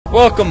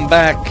Welcome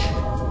back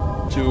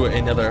to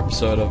another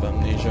episode of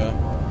Amnesia,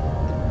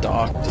 The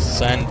Dark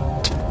Descent.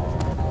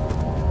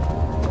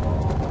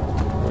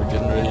 We're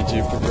getting ready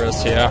to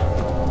progress here.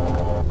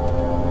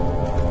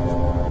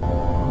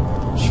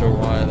 Not sure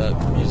why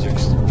that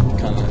music's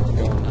kind of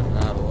going in and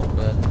out a little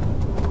bit.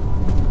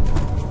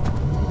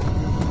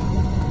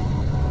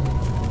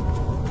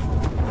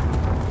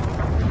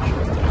 Not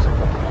sure if there's a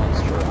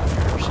monster around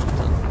here or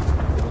something.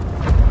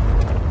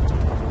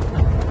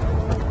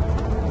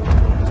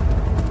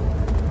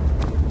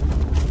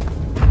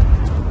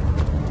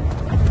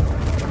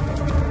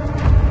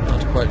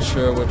 Quite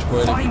sure which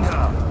way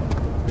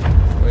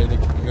to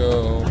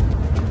go.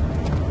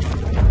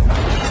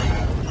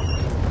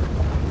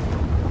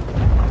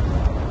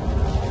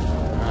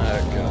 Oh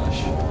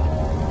gosh,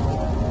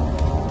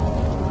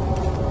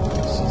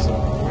 this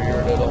isn't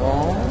weird at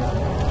all.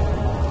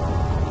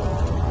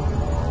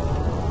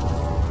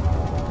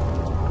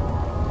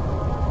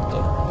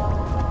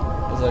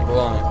 What is that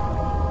glowing?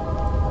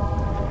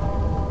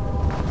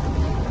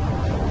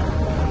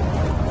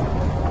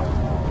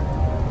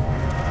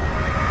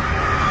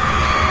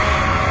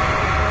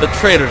 The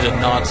traitor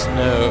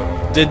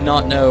did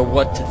not know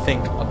what to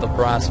think of the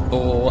brass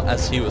bowl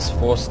as he was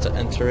forced to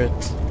enter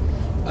it.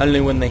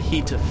 Only when the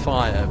heat of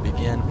fire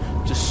began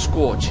to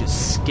scorch his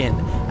skin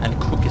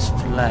and cook his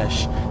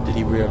flesh did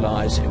he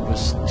realize it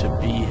was to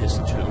be his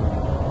tomb.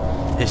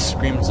 His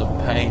screams of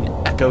pain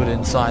echoed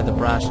inside the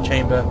brass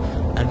chamber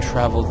and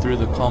traveled through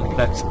the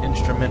complex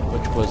instrument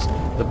which was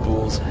the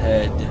bull's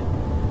head.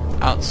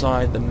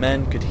 Outside, the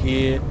men could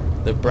hear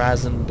the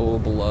brazen bull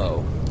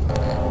below.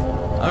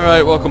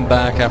 Alright, welcome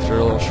back after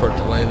a little short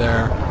delay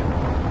there.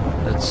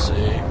 Let's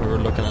see, we were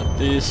looking at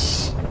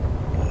this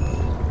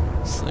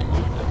thing, we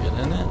gonna get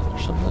in it or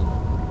something?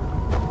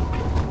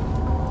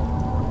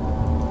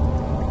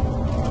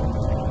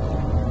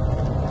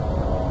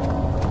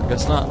 I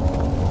guess not.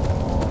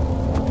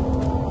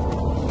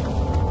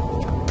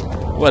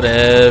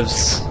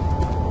 Whatevs.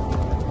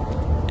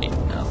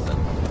 Ain't nothing.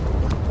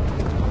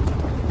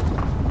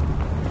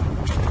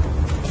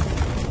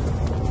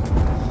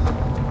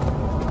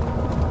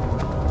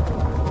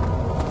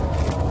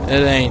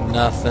 It ain't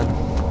nothing.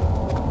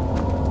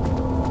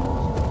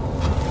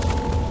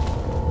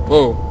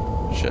 Whoa.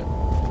 Shit.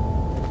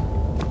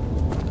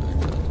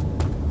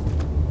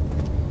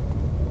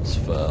 This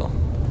fell.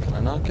 Can I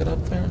not get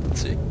up there?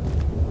 Let's see.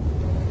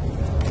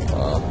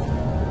 Oh,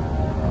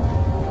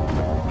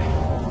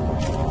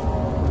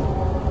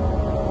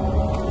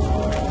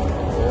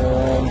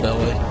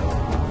 belly.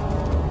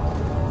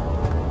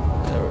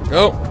 There we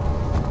go.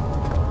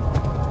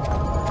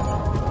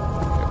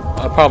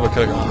 I probably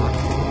could have gone.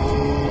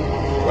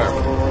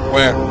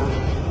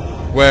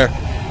 Where?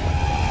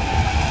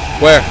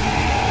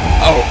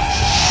 Oh.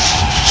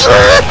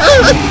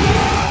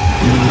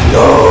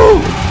 No!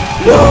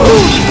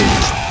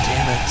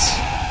 Damn it.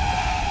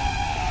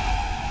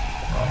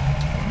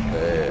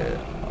 They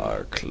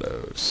are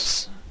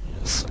close.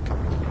 Yes, I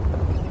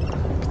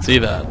can see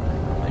that.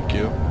 Thank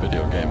you,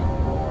 video game.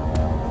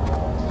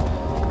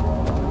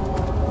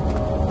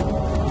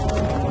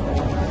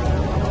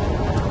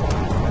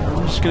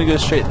 I'm just gonna go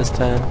straight this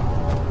time.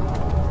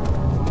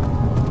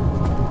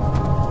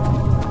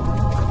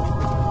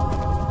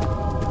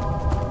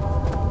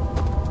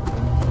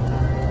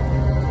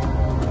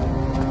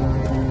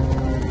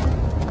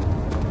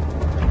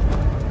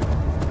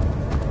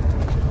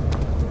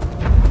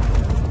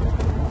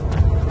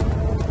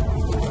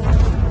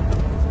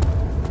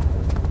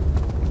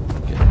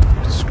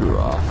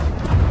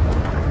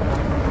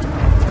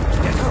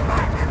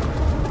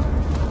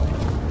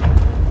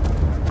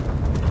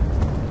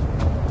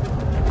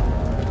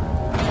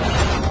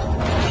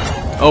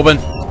 Open.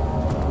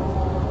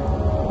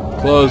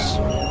 Close.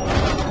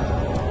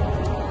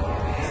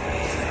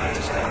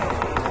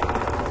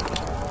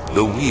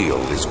 The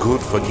wheel is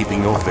good for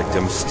keeping your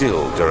victims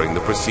still during the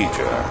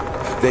procedure.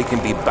 They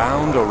can be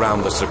bound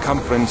around the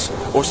circumference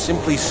or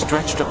simply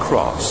stretched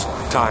across,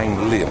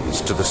 tying limbs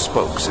to the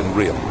spokes and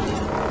rim.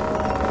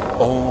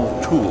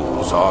 All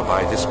tools are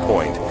by this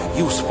point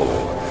useful,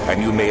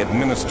 and you may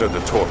administer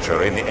the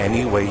torture in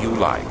any way you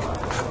like.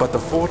 But the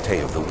forte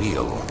of the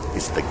wheel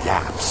is the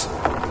gaps.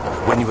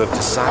 When you have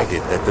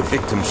decided that the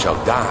victim shall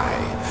die,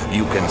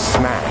 you can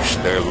smash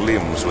their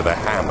limbs with a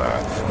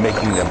hammer,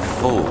 making them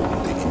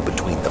fold in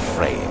between the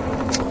frame.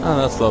 Oh,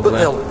 that's lovely. But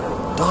they'll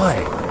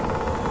die.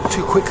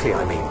 Too quickly,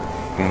 I mean.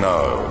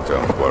 No,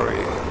 don't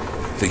worry.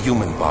 The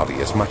human body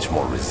is much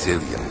more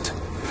resilient.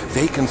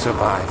 They can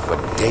survive for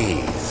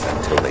days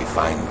until they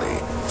finally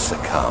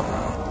succumb.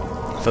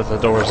 I thought the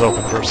door was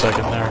open for a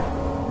second there.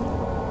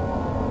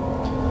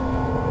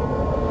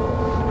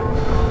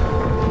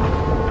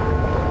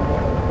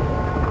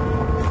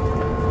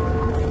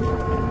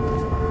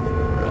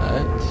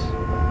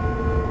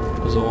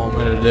 What does it want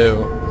me to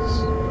do?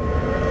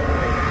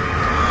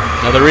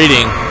 Now the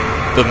reading.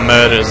 The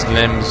murderer's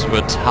limbs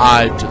were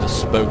tied to the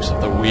spokes of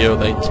the wheel.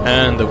 They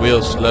turned the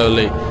wheel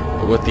slowly,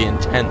 but with the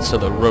intent so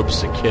the rope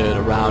secured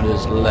around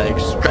his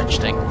legs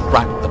stretched and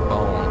cracked the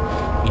bone.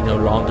 He he no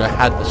longer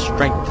had the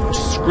strength to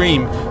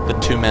scream, the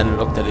two men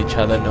looked at each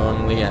other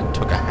knowingly and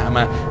took a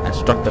hammer and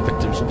struck the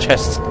victim's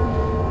chest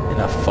in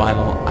a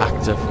final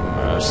act of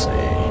mercy.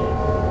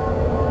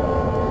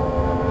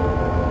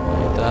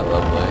 Ain't that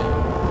lovely?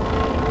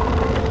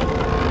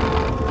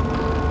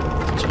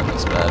 Let's turn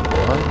this bad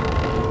boy.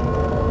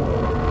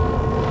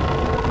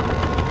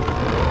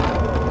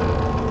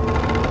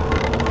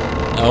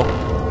 No.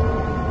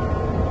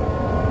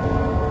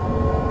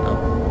 No.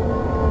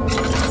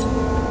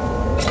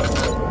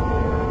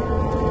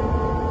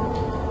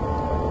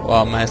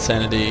 Wow, my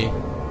sanity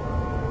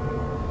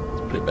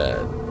is pretty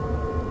bad.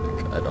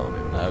 Like, I don't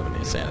even have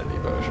any sanity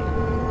potion.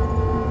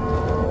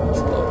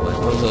 It's lovely.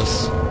 What is this?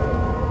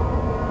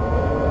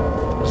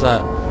 What's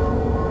that?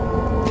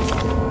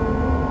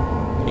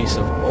 Piece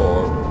of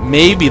orb.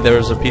 Maybe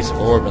there's a piece of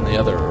orb in the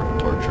other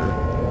torture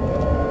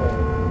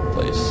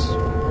place,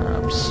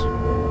 perhaps.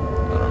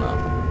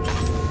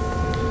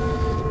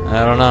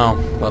 I don't know,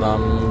 but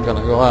I'm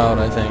gonna go out,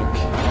 I think.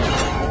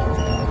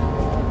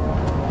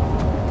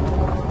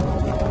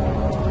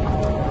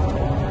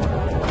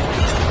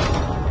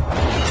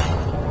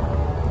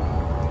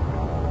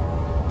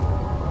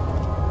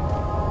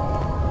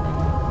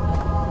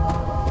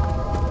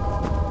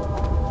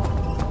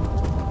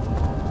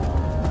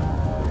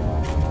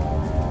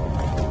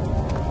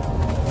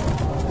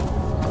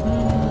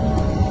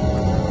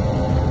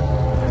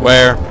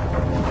 Where?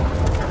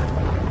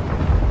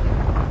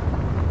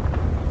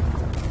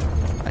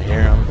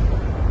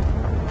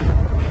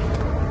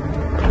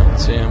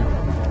 See him.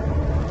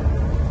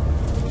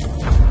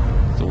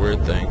 It's a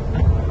weird thing.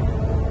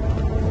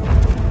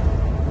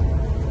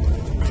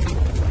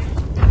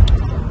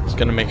 It's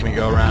gonna make me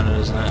go around it,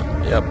 isn't it?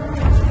 Yep.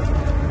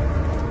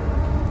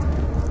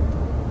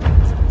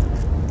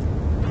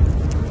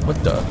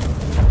 What the?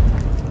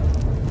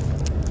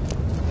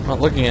 I'm not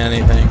looking at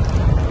anything.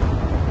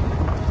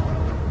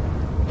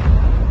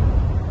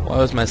 Why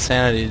was my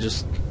sanity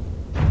just...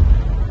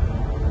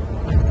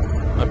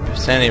 My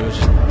sanity was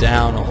just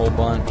down a whole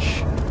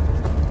bunch.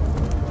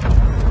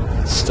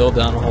 Still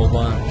down a whole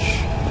bunch.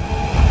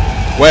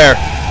 Where?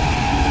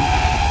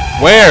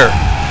 Where?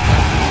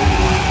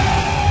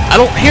 I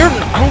don't hear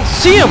him. I don't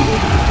see him.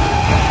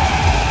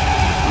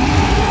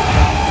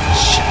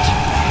 Shit.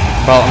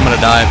 Well, I'm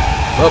gonna die.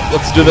 Oh,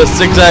 let's do this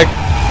zigzag.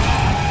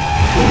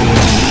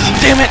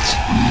 Damn it!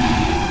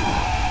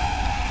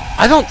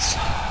 I don't...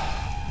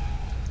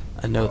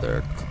 I know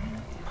they're...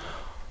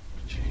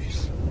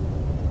 Jeez.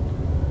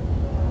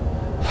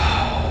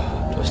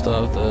 Do I still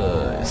have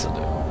the... Yes, I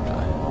do.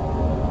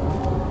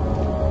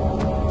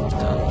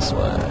 This way.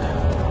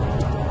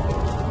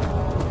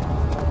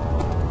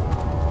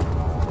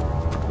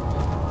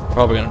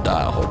 Probably gonna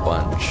die a whole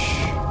bunch.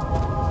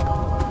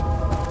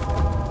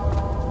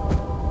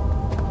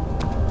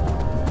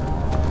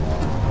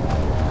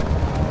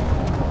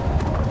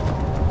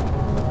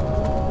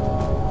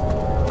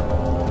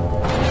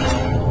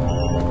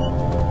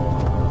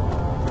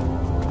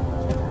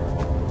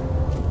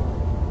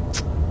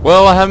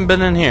 Well, I haven't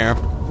been in here.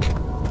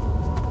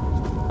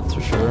 That's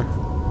for sure.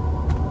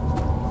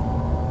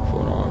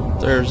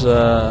 There's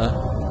a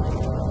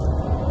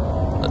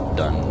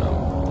dun.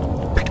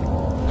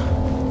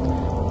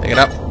 Pick it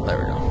up. There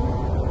we go.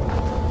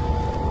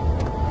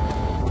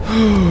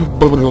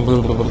 Nothing over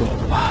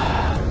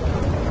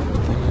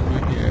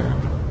here.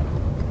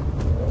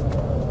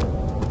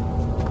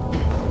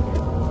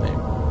 Maybe.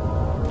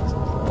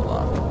 A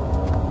lot.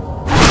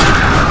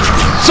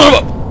 Son of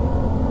a...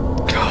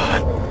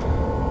 God.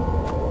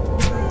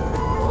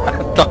 I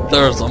thought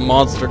there was a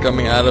monster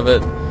coming out of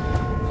it.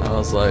 I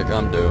was like,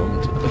 I'm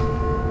doomed.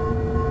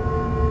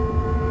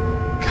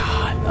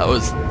 That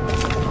was...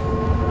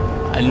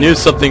 I knew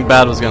something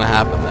bad was gonna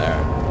happen there.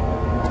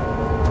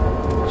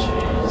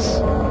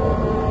 Jeez.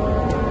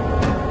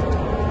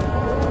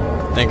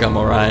 I think I'm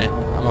alright.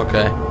 I'm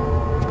okay.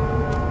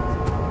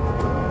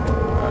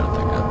 Alright, I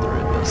think I have to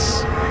read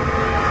this.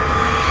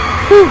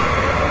 Whew.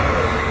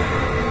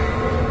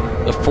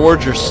 The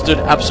forger stood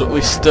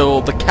absolutely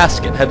still. The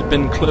casket had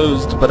been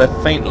closed, but a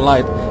faint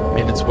light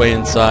made its way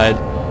inside.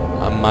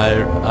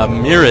 A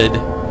myriad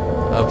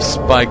of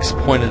spikes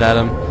pointed at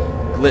him,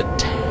 glit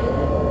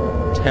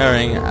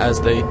tearing as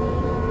they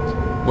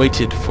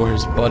waited for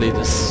his body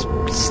to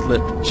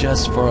slip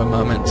just for a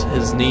moment.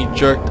 His knee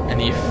jerked and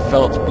he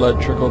felt blood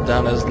trickle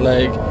down his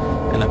leg.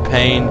 In a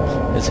pain,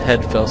 his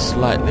head fell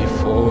slightly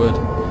forward.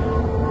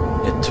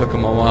 It took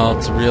him a while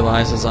to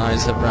realize his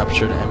eyes had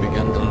ruptured and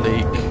begun to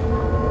leak.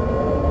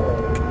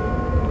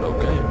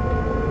 Okay.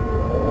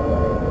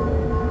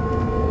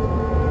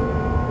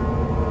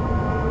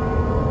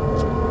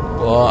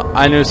 Well,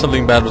 I knew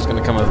something bad was going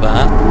to come of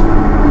that.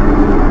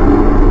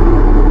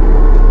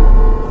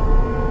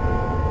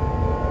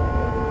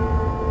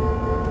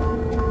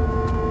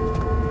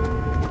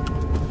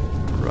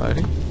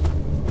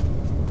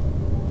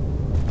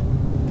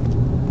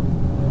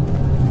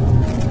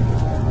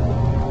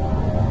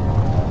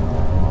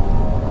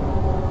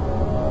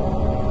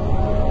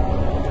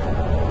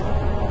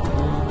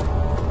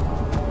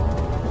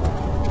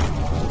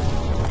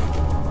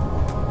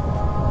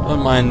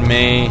 find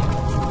me